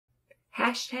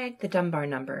Hashtag the Dunbar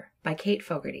number by Kate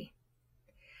Fogarty.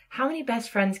 How many best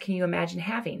friends can you imagine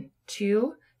having?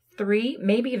 2, 3,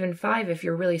 maybe even 5 if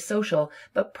you're really social,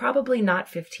 but probably not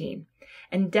 15.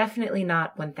 And definitely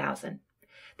not 1,000.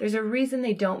 There's a reason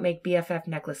they don't make BFF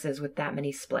necklaces with that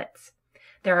many splits.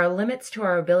 There are limits to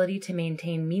our ability to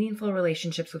maintain meaningful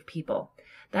relationships with people.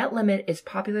 That limit is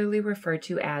popularly referred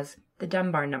to as the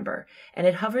Dunbar number, and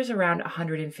it hovers around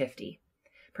 150.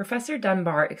 Professor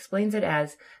Dunbar explains it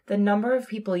as the number of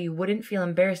people you wouldn't feel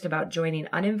embarrassed about joining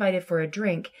uninvited for a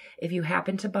drink if you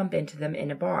happen to bump into them in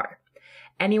a bar.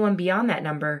 Anyone beyond that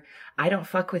number, I don't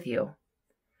fuck with you.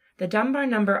 The Dunbar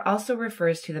number also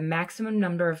refers to the maximum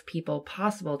number of people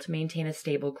possible to maintain a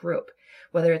stable group.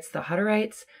 Whether it's the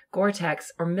Hutterites,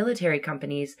 Gore-Tex, or military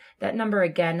companies, that number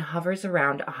again hovers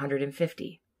around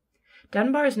 150.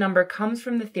 Dunbar's number comes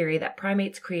from the theory that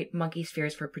primates create monkey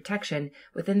spheres for protection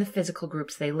within the physical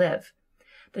groups they live.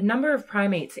 The number of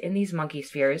primates in these monkey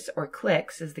spheres, or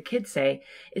cliques as the kids say,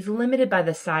 is limited by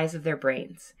the size of their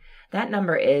brains. That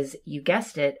number is, you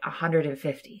guessed it,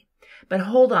 150. But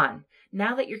hold on.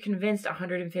 Now that you're convinced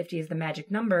 150 is the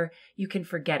magic number, you can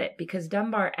forget it because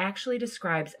Dunbar actually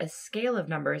describes a scale of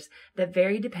numbers that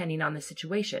vary depending on the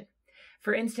situation.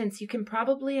 For instance, you can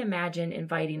probably imagine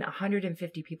inviting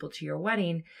 150 people to your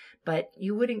wedding, but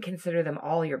you wouldn't consider them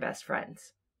all your best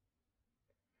friends.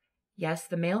 Yes,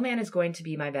 the mailman is going to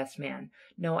be my best man.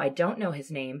 No, I don't know his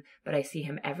name, but I see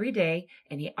him every day,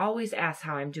 and he always asks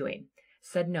how I'm doing.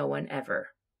 Said no one ever.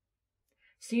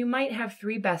 So you might have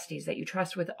 3 besties that you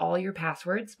trust with all your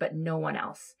passwords, but no one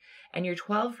else. And your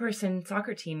 12-person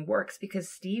soccer team works because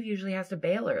Steve usually has to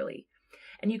bail early.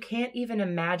 And you can't even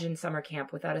imagine summer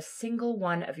camp without a single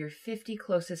one of your 50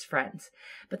 closest friends.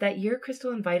 But that year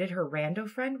Crystal invited her rando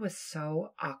friend was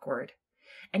so awkward.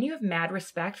 And you have mad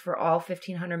respect for all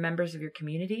 1,500 members of your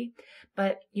community,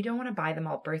 but you don't want to buy them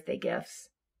all birthday gifts.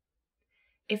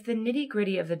 If the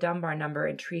nitty-gritty of the Dunbar number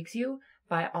intrigues you,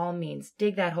 by all means,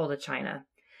 dig that hole to China.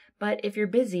 But if you're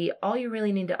busy, all you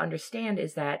really need to understand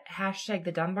is that hashtag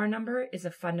the Dunbar number is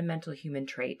a fundamental human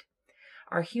trait.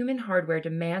 Our human hardware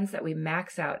demands that we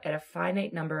max out at a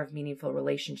finite number of meaningful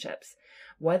relationships.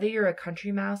 Whether you're a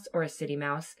country mouse or a city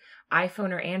mouse,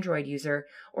 iPhone or Android user,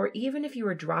 or even if you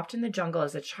were dropped in the jungle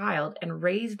as a child and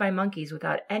raised by monkeys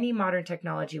without any modern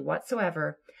technology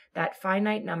whatsoever, that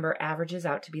finite number averages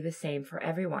out to be the same for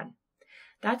everyone.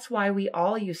 That's why we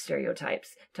all use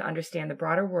stereotypes to understand the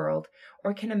broader world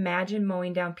or can imagine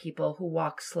mowing down people who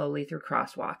walk slowly through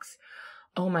crosswalks.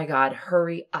 Oh my God,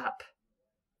 hurry up.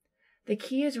 The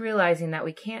key is realizing that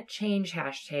we can't change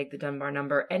hashtag the Dunbar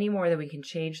number any more than we can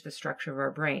change the structure of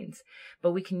our brains,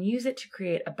 but we can use it to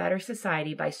create a better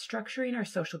society by structuring our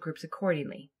social groups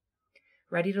accordingly.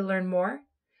 Ready to learn more?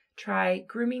 Try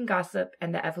Grooming Gossip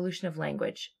and the Evolution of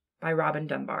Language by Robin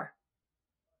Dunbar.